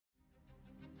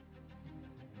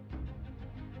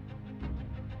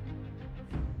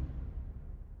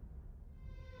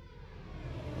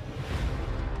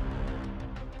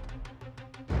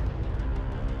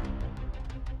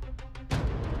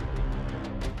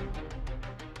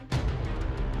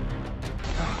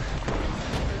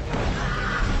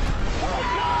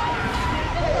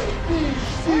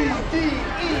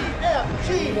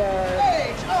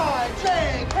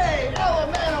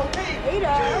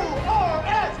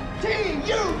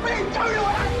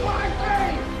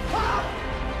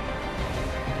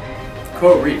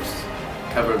Coral reefs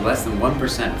cover less than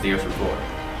 1% of the ocean floor,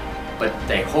 but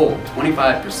they hold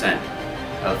 25%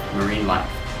 of marine life.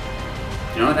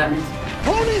 Do you know what that means?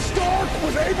 Tony Stark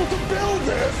was able to build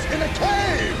this in a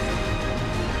cave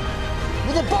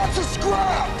with a box of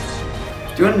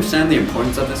scraps. Do you understand the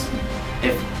importance of this?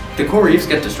 If the coral reefs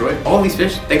get destroyed, all these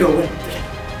fish, they go away.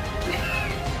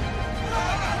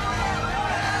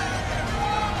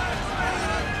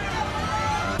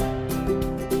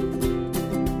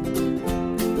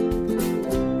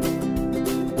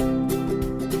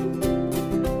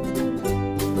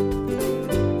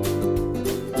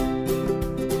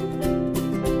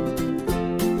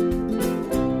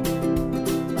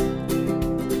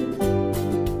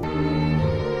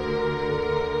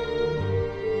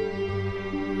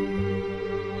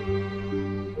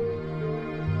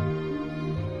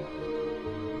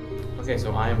 Okay,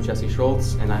 so I am Jesse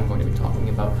Scholz, and I'm going to be talking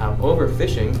about how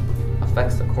overfishing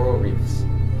affects the coral reefs.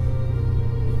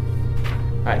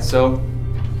 Alright, so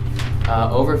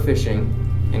overfishing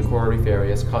in coral reef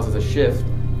areas causes a shift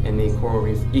in the coral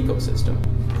reef ecosystem.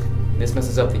 This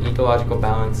messes up the ecological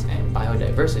balance and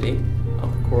biodiversity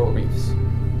of the coral reefs.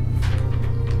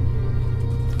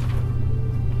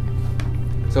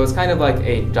 So it's kind of like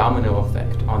a domino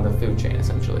effect on the food chain,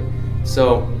 essentially.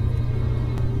 So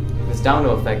this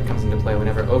domino effect comes into play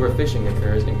whenever overfishing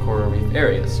occurs in coral reef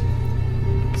areas.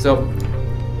 So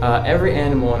every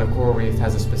animal in a coral reef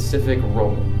has a specific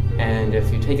role, and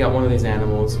if you take out one of these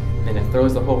animals, then it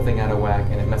throws the whole thing out of whack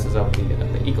and it messes up the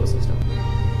ecosystem.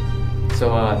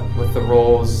 So with the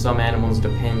roles, some animals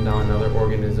depend on other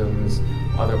organisms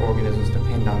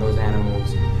depend on those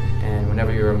animals, and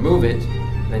whenever you remove it,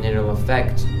 then it'll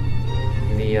affect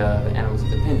the animals that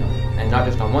depend on it. And not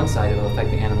just on one side, it'll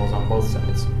affect the animals on both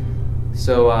sides.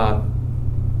 So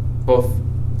both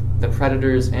the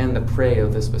predators and the prey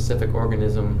of the specific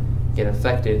organism get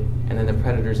affected, and then the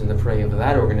predators and the prey of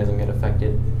that organism get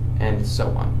affected, and so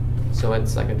on. So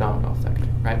it's like a domino effect,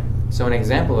 right? So an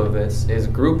example of this is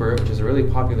grouper, which is a really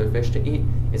popular fish to eat,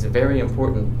 is very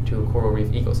important to coral reef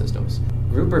ecosystems.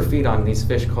 Grouper feed on these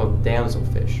fish called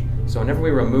damselfish. So whenever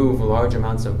we remove large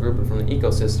amounts of grouper from the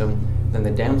ecosystem, then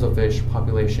the damselfish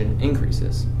population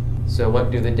increases. So what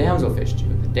do the damselfish do?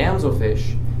 The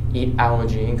damselfish eat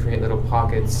algae and create little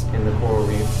pockets in the coral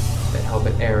reef that help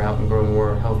it air out and grow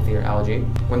more healthier algae.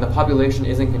 When the population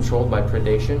isn't controlled by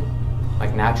predation,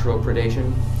 like natural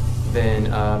predation, then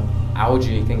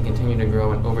algae can continue to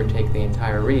grow and overtake the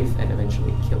entire reef and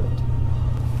eventually kill it.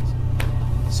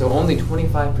 So only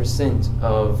 25%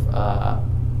 of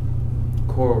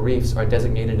coral reefs are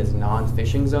designated as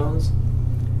non-fishing zones.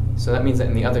 So that means that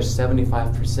in the other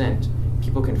 75%,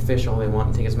 people can fish all they want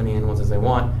and take as many animals as they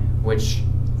want, which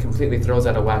completely throws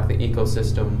out of whack the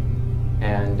ecosystem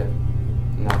and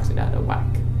knocks it out of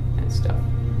whack and stuff,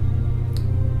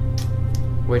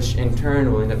 which in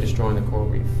turn will end up destroying the coral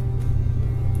reef.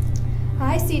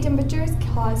 High sea temperatures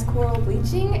cause coral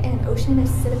bleaching and ocean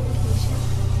acidification.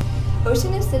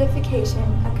 Ocean acidification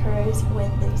occurs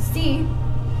when the sea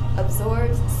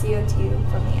absorbs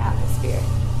CO2 from the atmosphere.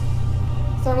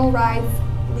 Thermal rise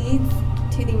leads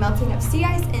to the melting of sea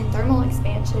ice and thermal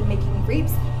expansion, making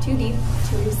reefs too deep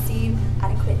to receive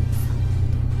adequate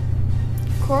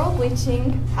sun. Coral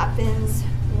bleaching happens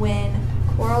when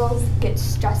corals get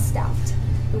stressed out.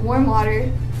 The warm water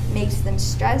makes them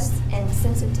stressed and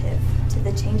sensitive to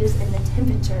the changes in the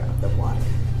temperature of the water.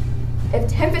 If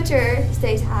temperature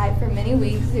stays high for many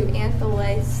weeks,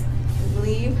 zooanthellae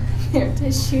leave their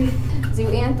tissue.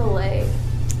 Zooanthellae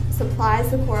supplies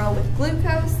the coral with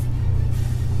glucose,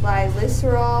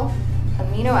 glycerol,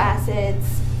 amino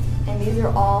acids, and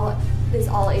this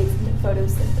all aids in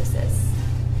photosynthesis.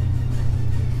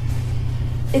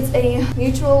 It's a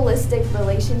mutualistic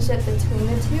relationship between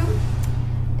the two.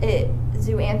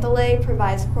 Zooanthellae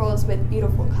provides corals with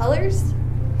beautiful colors,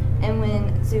 and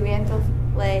when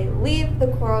zooanthellae leave, the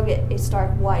coral get a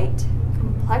stark white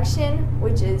complexion,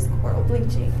 which is coral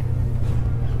bleaching.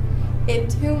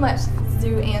 If too much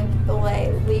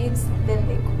zooanthellae leaves, then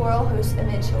the coral host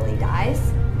eventually dies,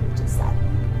 which is sad.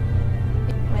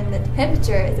 When the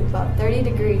temperature is above 30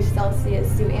 degrees Celsius,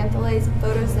 zooanthellae's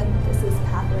photosynthesis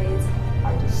pathways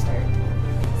are disturbed,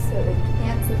 so they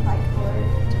can't supply color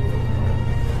to the coral.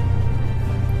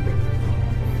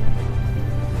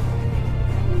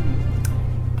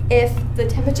 If the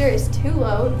temperature is too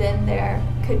low, then there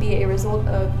could be a result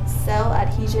of cell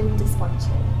adhesion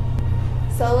dysfunction.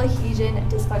 Cell adhesion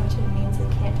dysfunction means they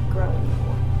can't grow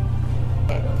anymore.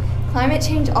 Climate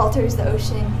change alters the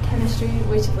ocean chemistry,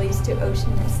 which leads to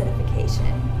ocean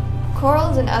acidification.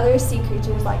 Corals and other sea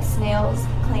creatures like snails,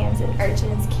 clams, and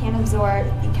urchins can absorb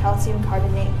the calcium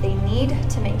carbonate they need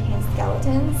to maintain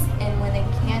skeletons, and when they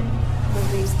can't,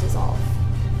 the reefs dissolve.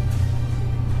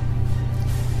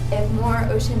 If more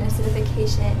ocean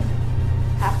acidification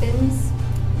happens,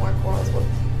 more corals will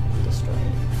be destroyed.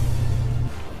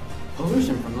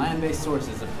 Pollution from land-based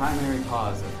sources is a primary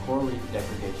cause of coral reef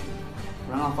degradation.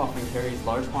 Runoff often carries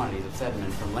large quantities of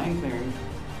sediment from land clearing,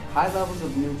 high levels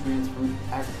of nutrients from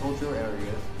agricultural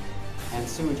areas, and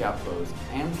sewage outflows,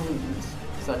 and pollutants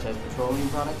such as petroleum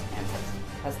products and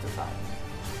pesticides.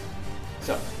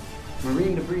 So,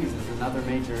 marine debris is another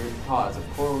major cause of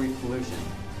coral reef pollution.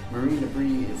 Marine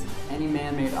debris is any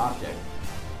man-made object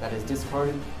that is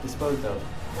discarded, disposed of,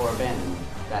 or abandoned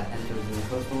that enters into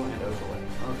coastal and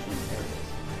ocean areas.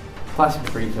 Plastic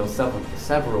debris kills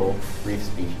several reef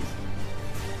species.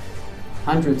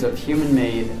 Hundreds of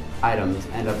human-made items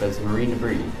end up as marine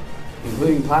debris,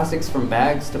 including plastics from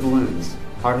bags to balloons,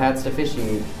 hard hats to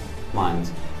fishing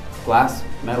lines, glass,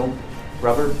 metal,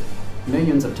 rubber,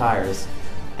 millions of tires,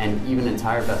 and even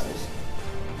entire vessels.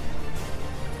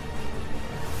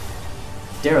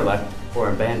 Derelict or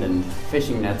abandoned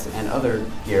fishing nets and other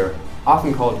gear,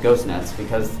 often called ghost nets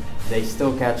because they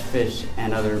still catch fish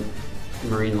and other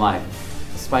marine life,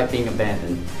 despite being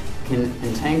abandoned, can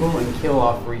entangle and kill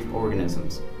off reef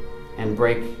organisms and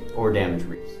break or damage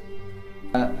reefs.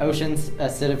 Ocean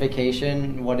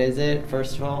acidification, what is it,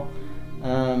 first of all?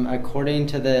 According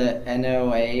to the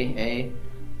NOAA,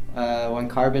 when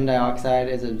carbon dioxide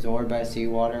is absorbed by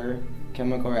seawater,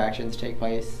 chemical reactions take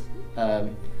place.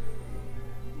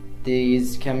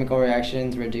 These chemical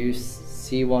reactions reduce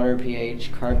seawater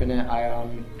pH, carbonate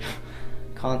ion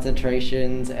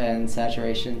concentrations, and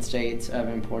saturation states of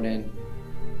important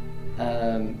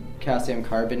calcium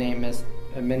carbonate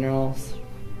minerals.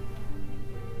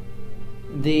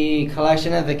 The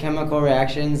collection of the chemical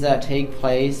reactions that take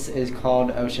place is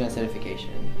called ocean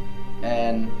acidification,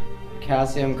 and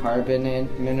calcium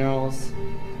carbonate minerals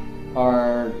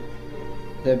are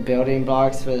the building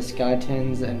blocks for the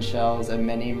skeletons and shells of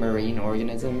many marine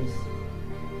organisms.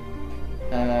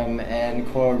 And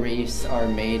coral reefs are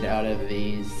made out of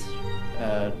these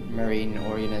marine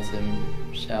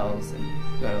organism shells and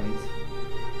bones.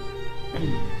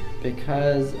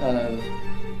 Because of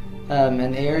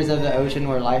in areas of the ocean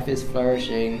where life is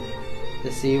flourishing,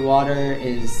 the seawater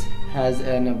has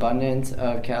an abundance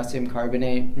of calcium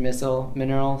carbonate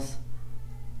minerals.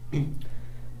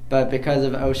 But because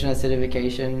of ocean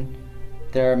acidification,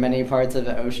 there are many parts of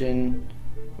the ocean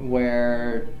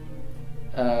where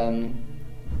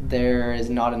there is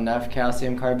not enough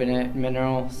calcium carbonate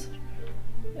minerals,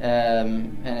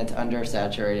 and it's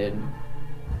undersaturated.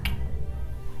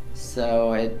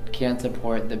 So it can't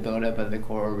support the buildup of the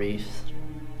coral reefs.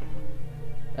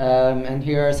 And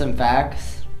here are some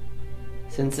facts.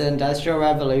 Since the Industrial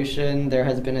Revolution, there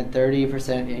has been a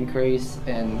 30% increase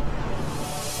in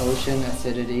ocean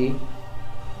acidity.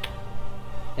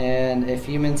 And if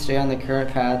humans stay on the current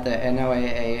path, the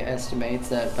NOAA estimates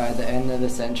that by the end of the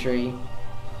century,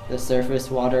 the surface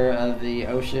water of the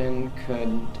ocean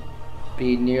could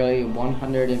be nearly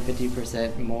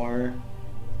 150% more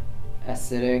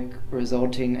acidic,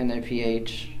 resulting in a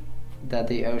pH that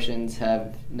the oceans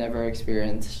have never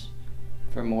experienced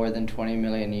for more than 20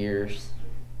 million years.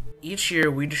 Each year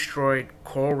we destroy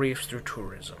coral reefs through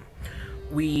tourism.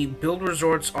 We build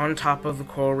resorts on top of the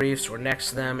coral reefs or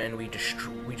next to them, and we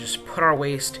just put our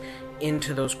waste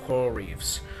into those coral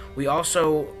reefs. We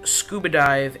also scuba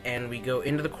dive, and we go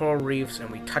into the coral reefs and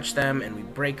we touch them and we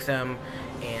break them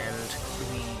and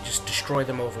we just destroy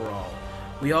them overall.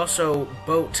 We also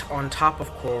boat on top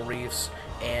of coral reefs,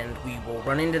 and we will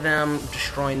run into them,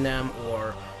 destroying them,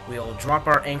 or we'll drop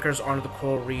our anchors onto the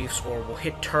coral reefs, or we'll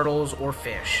hit turtles or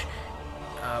fish.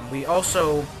 We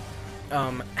also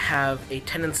have a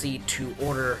tendency to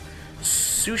order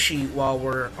sushi while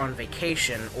we're on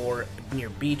vacation or near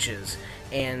beaches,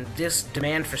 and this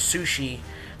demand for sushi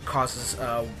causes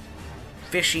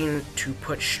fishing to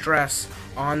put stress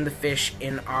on the fish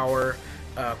in our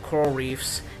coral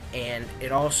reefs, and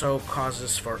it also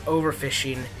causes for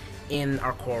overfishing in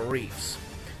our coral reefs.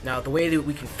 Now, the way that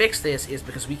we can fix this is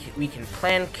because we can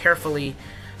plan carefully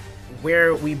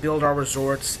where we build our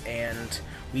resorts, and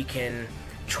we can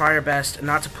try our best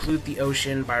not to pollute the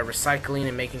ocean by recycling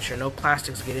and making sure no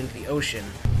plastics get into the ocean.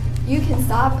 You can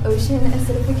stop ocean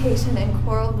acidification and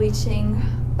coral bleaching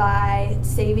by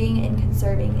saving and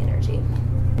conserving energy.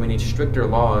 We need stricter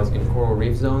laws in coral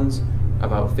reef zones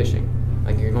about fishing.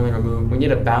 Like, you can only remove, we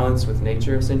need a balance with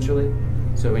nature, essentially.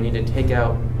 So we need to take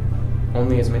out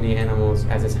only as many animals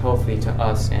as is healthy to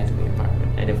us and to the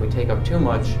environment. And if we take up too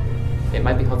much, it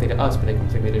might be healthy to us, but it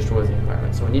completely destroys the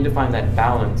environment. So we need to find that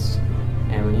balance,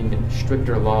 and we need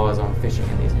stricter laws on fishing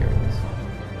in these areas.